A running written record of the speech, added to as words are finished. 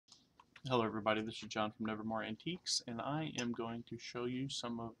Hello everybody, this is John from Nevermore Antiques, and I am going to show you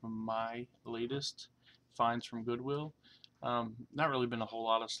some of my latest finds from Goodwill. Not really been a whole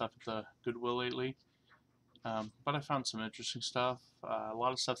lot of stuff at the Goodwill lately, but I found some interesting stuff. A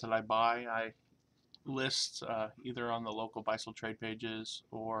lot of stuff that I buy, I list either on the local buy-sell trade pages,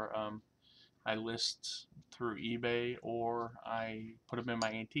 or I list through eBay, or I put them in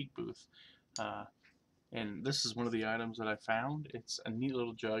my antique booth. Uh, and this is one of the items that I found. It's a neat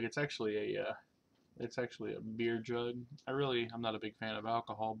little jug. It's actually a beer jug. I'm not a big fan of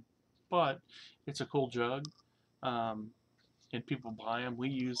alcohol, but it's a cool jug. Um, and people buy them. We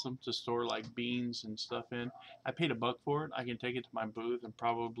use them to store like beans and stuff in. I paid $1 for it. I can take it to my booth and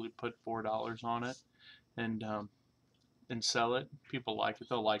probably put $4 on it and sell it. People like it.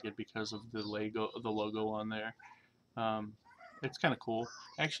 They'll like it because of the logo on there. Um, it's kind of cool.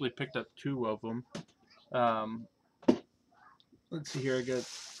 I actually picked up two of them. Um, let's see here. I got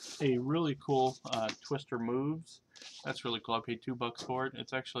a really cool Twister Moves. That's really cool. I paid $2 for it.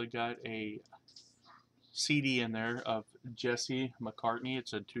 It's actually got a CD in there of Jesse McCartney.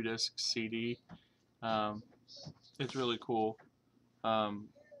 It's a 2-disc CD. Um, it's really cool. Um,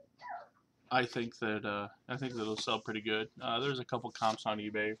 I think that it'll sell pretty good. There's a couple comps on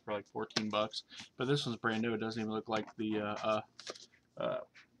eBay for like $14, but this one's brand new. It doesn't even look like uh,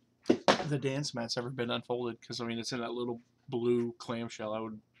 the dance mat's ever been unfolded, because I mean it's in that little blue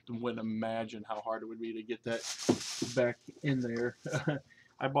clamshell. Wouldn't imagine how hard it would be to get that back in there.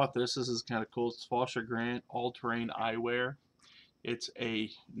 I bought this. This is kind of cool. It's Foster Grant all-terrain eyewear. It's a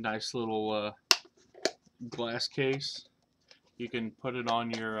nice little glass case. You can put it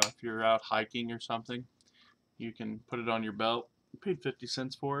on your if you're out hiking or something. You can put it on your belt. I paid 50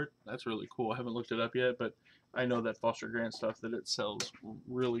 cents for it. That's really cool. I haven't looked it up yet, but I know that Foster Grant stuff, that it sells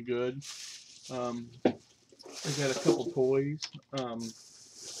really good. I got a couple toys.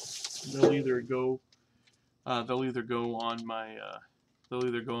 They'll either go they'll either go on my they'll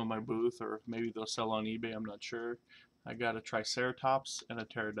either go in my booth, or maybe they'll sell on eBay. I'm not sure. I got a Triceratops and a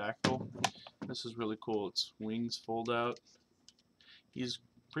Pterodactyl. This is really cool. Its wings fold out. He's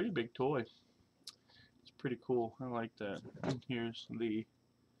a pretty big toy. It's pretty cool. I like that. And here's the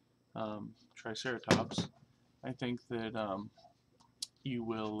Triceratops. I think that you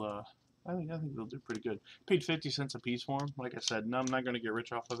will. I think they'll do pretty good. Paid 50 cents a piece for them. Like I said, no, I'm not going to get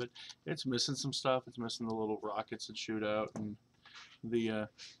rich off of it. It's missing some stuff. It's missing the little rockets that shoot out, and the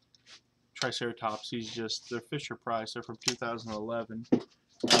Triceratops. They're Fisher Price. They're from 2011.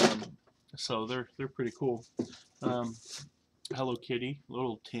 Um, so they're pretty cool. Um, Hello Kitty,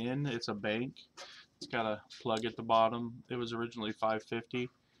 little tin. It's a bank. It's got a plug at the bottom. It was originally $5.50.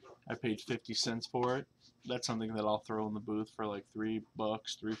 I paid 50 cents for it. That's something that I'll throw in the booth for like $3,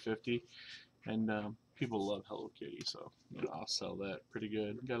 $3.50, and people love Hello Kitty, so I'll sell that pretty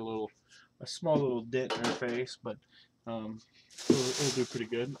good. Got a small little dent in her face, but it'll do pretty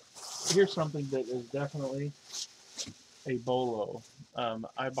good. Here's something that is definitely a bolo.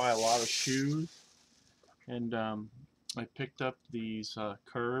 I buy a lot of shoes, and I picked up these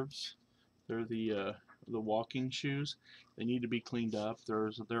curves. They're the walking shoes. They need to be cleaned up. There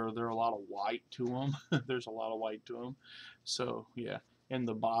are a lot of white to them. There's a lot of white to them. So yeah, and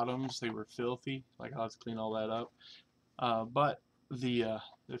the bottoms, they were filthy. Like I'll have to clean all that up. But the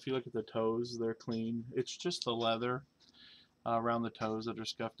if you look at the toes, they're clean. It's just the leather around the toes that are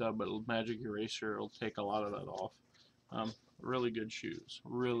scuffed up. But Magic Eraser will take a lot of that off. Really good shoes.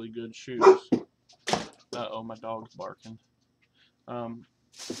 Really good shoes. Uh-oh, my dog's barking. Um,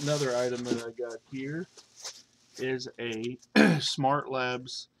 Another item that I got here is a Smart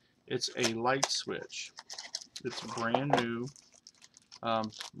Labs. It's a light switch. It's brand new.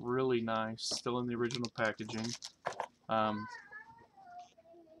 Really nice. Still in the original packaging. Um,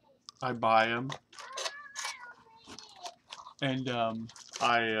 I buy them, and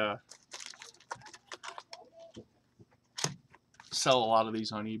I sell a lot of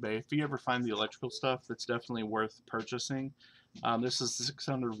these on eBay. If you ever find the electrical stuff, that's definitely worth purchasing. This is the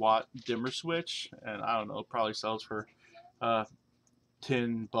 600-watt dimmer switch, and I don't know, it probably sells for uh,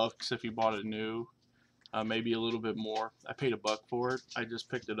 $10 if you bought it new, maybe a little bit more. I paid $1 for it. I just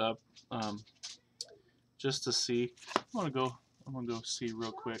picked it up just to see. I'm gonna go see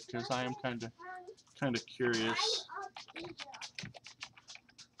real quick, because I am kind of curious.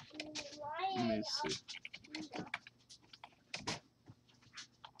 Let me see.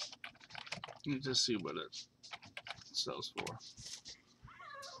 Let me just see what it sells for.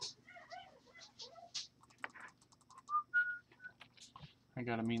 I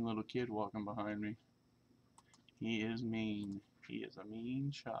got a mean little kid walking behind me. He is mean. He is a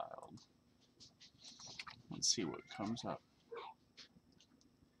mean child. Let's see what comes up.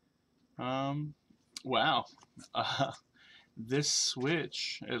 Wow. Uh, this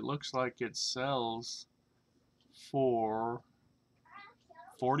Switch, it looks like it sells for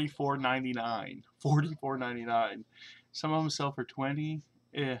 44.99. 44.99. Some of them sell for 20.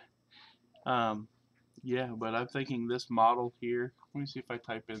 Eh. Um, yeah, but I'm thinking this model here. Let me see if I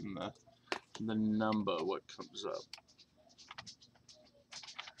type in the number, what comes up.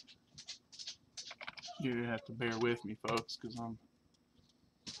 You're gonna have to bear with me, folks, because I'm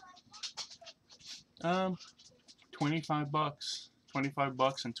 25 bucks. 25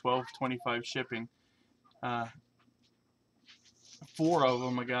 bucks and 12.25 shipping. Uh, 4 of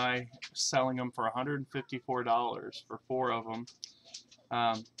them, a guy selling them for $154 for 4 of them.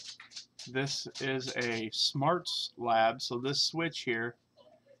 This is a smart lab, so this switch here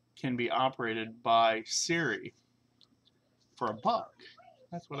can be operated by Siri for $1.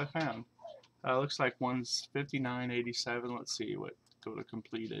 That's what I found. Looks like one's $59.87. Let's see what go to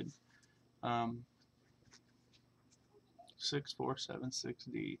completed.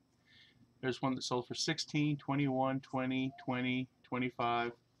 6476D. There's one that sold for 16, 21, 20, 20,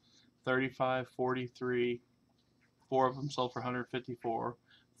 25, 35, 43. 4 of them sold for 154,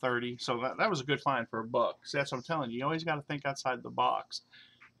 30. So that was a good find for $1. See, that's what I'm telling you. You always got to think outside the box,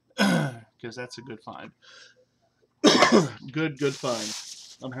 because that's a good find. Good find.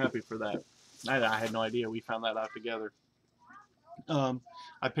 I'm happy for that. I had no idea we found that out together.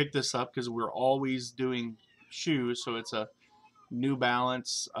 I picked this up because we're always doing shoes, so it's a New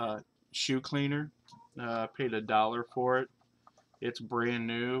Balance shoe cleaner. Paid $1 for it. It's brand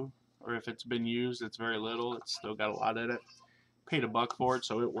new, or if it's been used, it's very little. It's still got a lot in it. Paid $1 for it,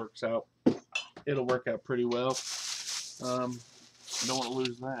 so it works out. It'll work out pretty well. I don't want to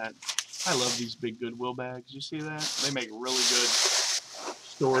lose that. I love these big Goodwill bags. You see that? They make really good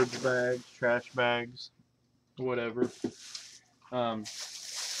storage bags, trash bags, whatever. I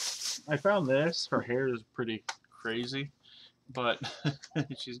found this. Her hair is pretty crazy, but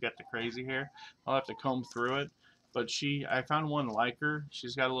she's got the crazy hair. I'll have to comb through it. But I found one like her.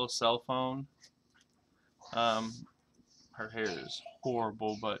 She's got a little cell phone. Her hair is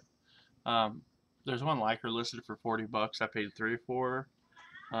horrible, but there's one like her listed for 40 bucks. I paid 3 for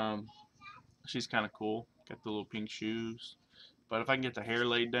her. She's kind of cool. Got the little pink shoes. But if I can get the hair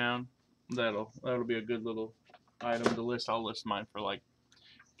laid down, that'll be a good little item to list. I'll list mine for like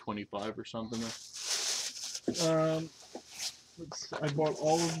 25 or something. I bought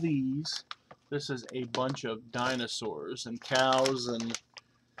all of these. This is a bunch of dinosaurs and cows, and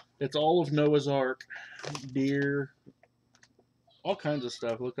it's all of Noah's Ark, deer, all kinds of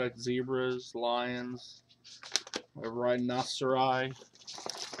stuff. Look like zebras, lions, a rhinoceri,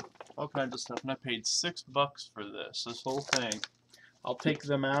 all kinds of stuff. And I paid $6 for this whole thing. I'll take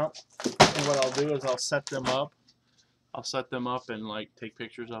them out, and what I'll do is I'll set them up. I'll set them up and like take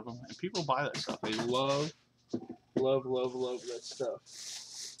pictures of them. And people buy that stuff. They love that stuff.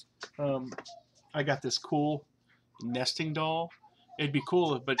 I got this cool nesting doll. It'd be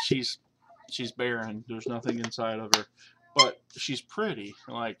cool, but she's barren. There's nothing inside of her, but she's pretty.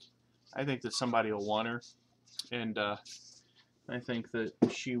 Like, I think that somebody will want her, and I think that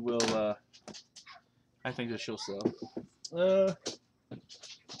she will. I think that she'll sell. I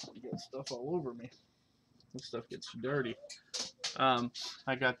got stuff all over me. This stuff gets dirty. I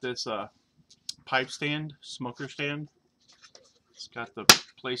got this pipe stand, smoker stand. It's got the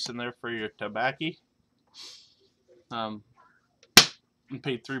place in there for your tobacco. And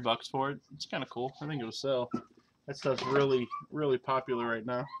paid $3 for it. It's kind of cool. I think it'll sell. That stuff's really popular right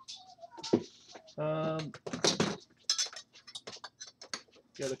now. Got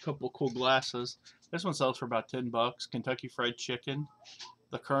a couple cool glasses. This one sells for about $10. Kentucky Fried Chicken.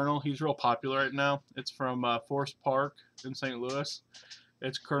 The Colonel, he's real popular right now. It's from Forest Park in St. Louis.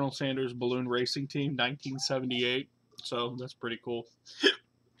 It's Colonel Sanders' Balloon Racing Team, 1978. So that's pretty cool.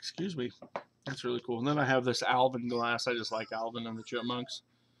 Excuse me. That's really cool. And then I have this Alvin glass. I just like Alvin and the Chipmunks.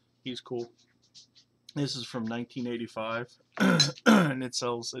 He's cool. This is from 1985. And it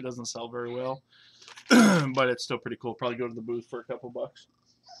doesn't sell very well. But it's still pretty cool. Probably go to the booth for a couple bucks.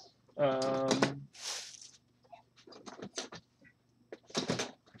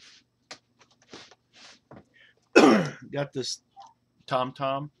 Got this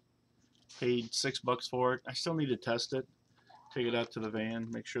TomTom. Paid $6 for it. I still need to test it. Take it out to the van.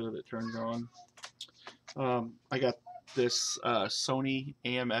 Make sure that it turns on. I got this Sony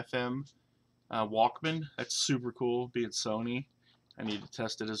AM/FM Walkman. That's super cool. Being Sony, I need to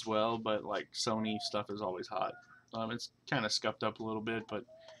test it as well. But like Sony stuff is always hot. It's kind of scuffed up a little bit, but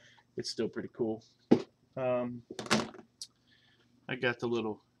it's still pretty cool. I got the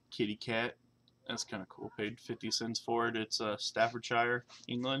little kitty cat. That's kind of cool. Paid 50 cents for it. It's Staffordshire,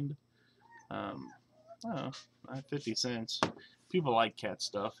 England. I don't know, 50 cents. People like cat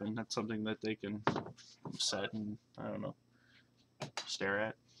stuff, and that's something that they can set and, I don't know, stare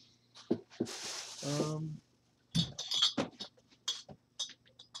at. Um,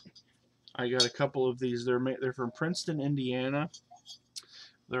 I got a couple of these. They're from Princeton, Indiana.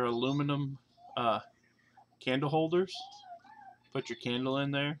 They're aluminum candle holders. Put your candle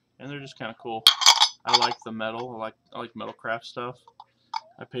in there, and they're just kind of cool. I like the metal. I like metal craft stuff.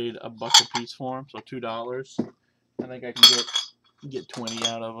 I paid $1 a piece for them, so $2. I think I can get 20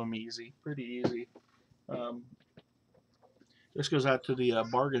 out of them easy, pretty easy. This goes out to the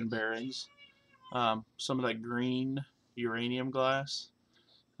bargain barons. Some of that green uranium glass.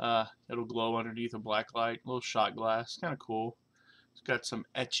 It'll glow underneath a black light. A little shot glass, kind of cool. It's got some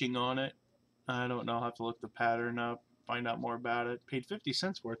etching on it. I don't know. I'll have to look the pattern up, find out more about it. Paid 50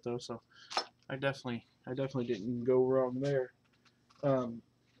 cents for it though, so I definitely didn't go wrong there.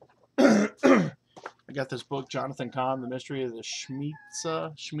 I got this book, Jonathan Kahn, The Mystery of the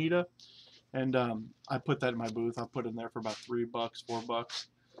Shemitah, and I put that in my booth. I put it in there for about $3,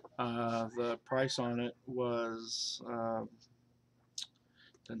 $4. The price on it was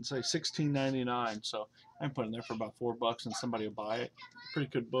didn't say $16.99, so I put it in there for about $4, and somebody will buy it. Pretty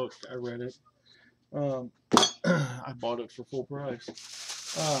good book. I read it. I bought it for full price.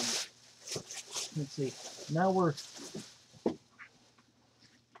 Let's see. Now we're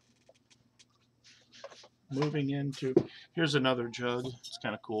moving into, here's another jug. It's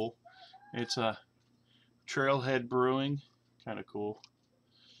kind of cool. It's a Trailhead Brewing. Kind of cool.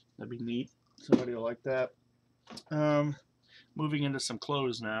 That'd be neat. Somebody will like that. Moving into some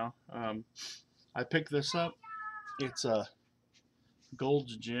clothes now. I picked this up. It's a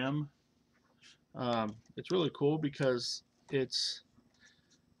Gold's Gym. It's really cool because it's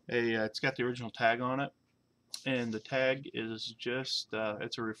got the original tag on it, and the tag is just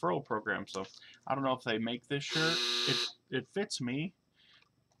it's a referral program. So I don't know if they make this shirt. It fits me.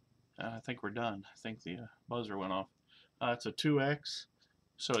 I think we're done. I think the buzzer went off. It's a 2X,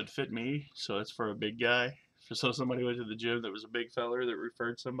 so it fit me. So it's for a big guy. So somebody went to the gym that was a big feller that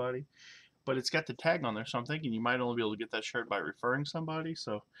referred somebody. But it's got the tag on there, so I'm thinking you might only be able to get that shirt by referring somebody.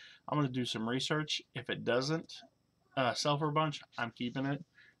 So I'm going to do some research. If it doesn't sell for a bunch, I'm keeping it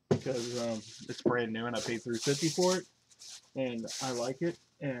because it's brand new and I paid $3.50 for it, and I like it,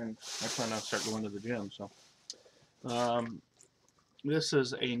 and I plan on start going to the gym. So this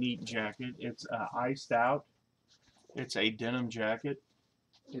is a neat jacket. It's iced out. It's a denim jacket.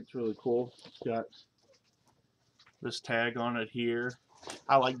 It's really cool. It's got this tag on it here.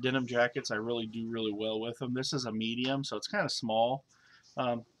 I like denim jackets. I really do really well with them. This is a medium, so it's kind of small.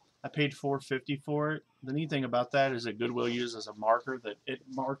 I paid $4.50 for it. The neat thing about that is that Goodwill uses a marker that it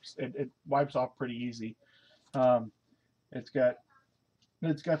wipes off pretty easy. It's got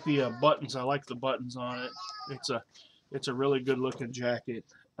the buttons. I like the buttons on it. It's a really good looking jacket.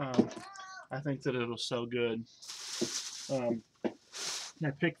 I think that it'll sell good. I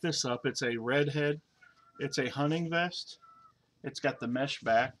picked this up. It's a redhead. It's a hunting vest. It's got the mesh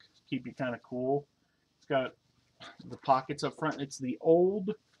back, keep you kind of cool. It's got the pockets up front. It's the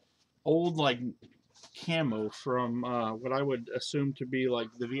old like camo from what I would assume to be like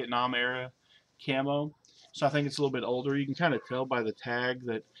the Vietnam era camo. So I think it's a little bit older. You can kind of tell by the tag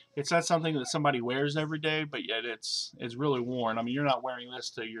that it's not something that somebody wears every day, but yet it's really worn. I mean, you're not wearing this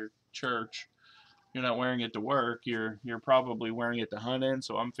to your church. You're not wearing it to work. You're probably wearing it to hunt in.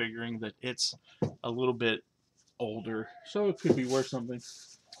 So I'm figuring that it's a little bit older, so it could be worth something.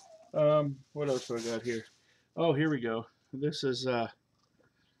 What else do I got here? Oh, here we go. This is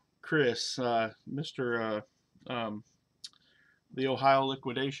Chris, Mr. The Ohio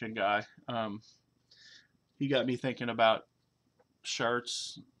liquidation guy. He got me thinking about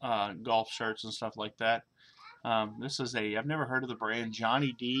shirts, golf shirts and stuff like that. This is I've never heard of the brand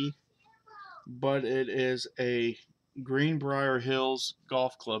Johnny D, but it is a Greenbrier Hills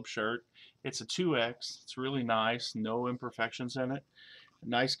Golf Club shirt. It's a 2X. It's really nice. No imperfections in it.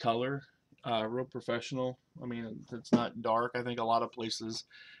 Nice color. Real professional. I mean, it's not dark. I think a lot of places,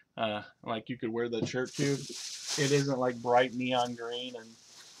 like you could wear that shirt to. It isn't like bright neon green and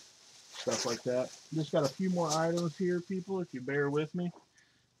stuff like that. Just got a few more items here, people, if you bear with me.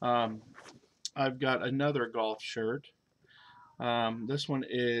 I've got another golf shirt. This one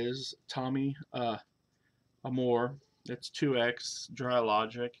is Tommy Amore. It's 2X, Dry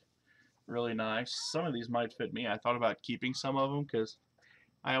Logic. Really nice. Some of these might fit me. I thought about keeping some of them because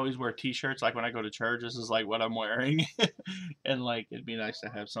I always wear t-shirts. Like when I go to church, this is like what I'm wearing. And like it'd be nice to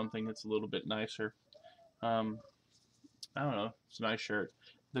have something that's a little bit nicer. I don't know. It's a nice shirt.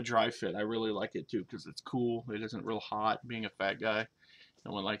 The dry fit, I really like it too because it's cool. It isn't real hot being a fat guy.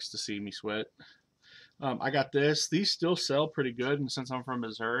 No one likes to see me sweat. I got this. These still sell pretty good, and since I'm from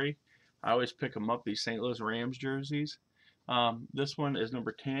Missouri, I always pick them up. These St. Louis Rams jerseys. This one is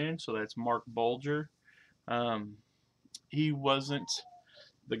number 10, so that's Mark Bulger. Um, he wasn't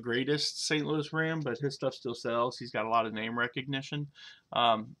the greatest St. Louis Ram, but his stuff still sells. He's got a lot of name recognition.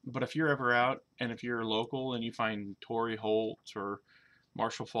 But if you're ever out and if you're local and you find Torrey Holt or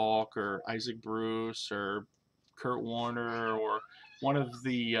Marshall Falk or Isaac Bruce or Kurt Warner or one of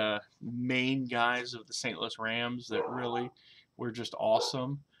the main guys of the St. Louis Rams that really were just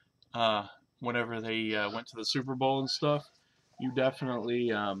awesome uh, whenever they went to the Super Bowl and stuff, you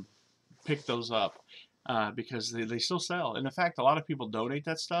definitely pick those up because they still sell. And in fact, a lot of people donate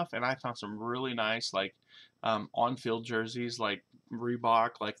that stuff, and I found some really nice like on-field jerseys like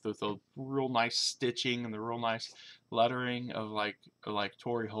Reebok, like the real nice stitching and the real nice lettering of like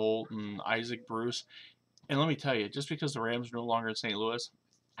Torrey Holt and Isaac Bruce. And let me tell you, just because the Rams are no longer in St. Louis,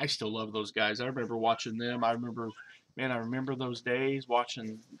 I still love those guys. I remember watching them. I remember those days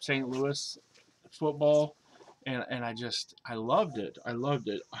watching St. Louis football, and I loved it. I loved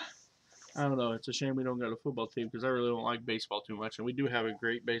it. I don't know. It's a shame we don't got a football team because I really don't like baseball too much. And we do have a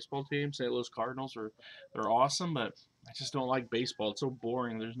great baseball team. St. Louis Cardinals they're awesome, but I just don't like baseball. It's so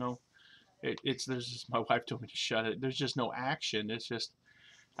boring. There's no it's there's just my wife told me to shut it. There's just no action. It's just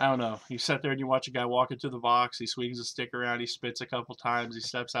I don't know. You sit there and you watch a guy walk into the box. He swings a stick around. He spits a couple times. He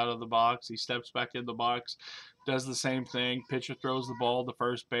steps out of the box. He steps back in the box. Does the same thing. Pitcher throws the ball to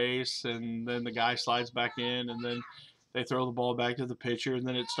first base, and then the guy slides back in, and then they throw the ball back to the pitcher, and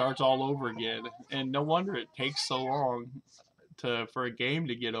then it starts all over again. And no wonder it takes so long for a game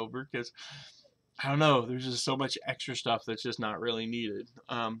to get over because I don't know. There's just so much extra stuff that's just not really needed.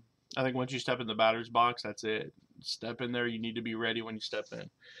 I think once you step in the batter's box, that's it. Step in there. You need to be ready when you step in.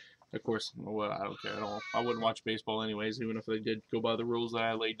 Of course, well, I don't care at all. I wouldn't watch baseball anyways, even if they did go by the rules that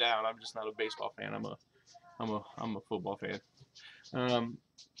I laid down. I'm just not a baseball fan. I'm a football fan. Um,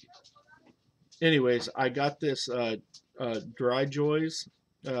 anyways, I got this Dry Joys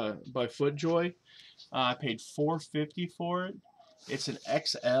by FootJoy. I paid $4.50 for it. It's an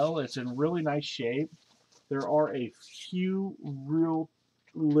XL. It's in really nice shape. There are a few real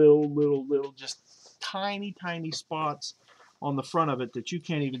little, just tiny spots on the front of it that you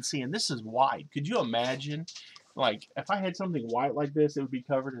can't even see. And this is wide. Could you imagine? Like, if I had something white like this, it would be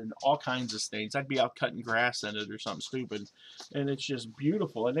covered in all kinds of stains. I'd be out cutting grass in it or something stupid. And it's just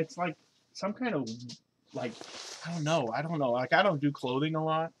beautiful. And it's like some kind of, like, I don't know. Like, I don't do clothing a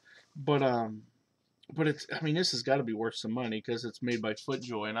lot. But it's, I mean, this has got to be worth some money because it's made by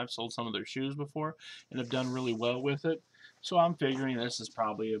FootJoy, and I've sold some of their shoes before and have done really well with it. So I'm figuring this is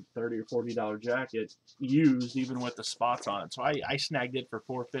probably a $30 or $40 jacket used, even with the spots on it. So I snagged it for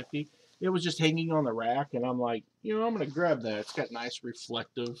 $4.50. It was just hanging on the rack, and I'm like, I'm gonna grab that. It's got nice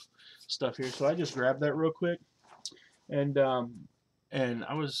reflective stuff here, so I just grabbed that real quick, and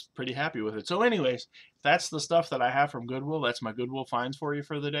I was pretty happy with it. So, anyways, that's the stuff that I have from Goodwill. That's my Goodwill finds for you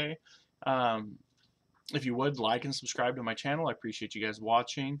for the day. If you would like and subscribe to my channel, I appreciate you guys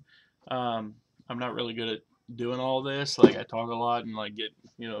watching. I'm not really good at doing all this. Like I talk a lot and like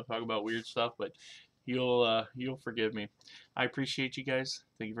talk about weird stuff, but you'll forgive me. I appreciate you guys.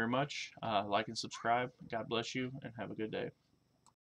 Thank you very much. Like and subscribe. God bless you and have a good day.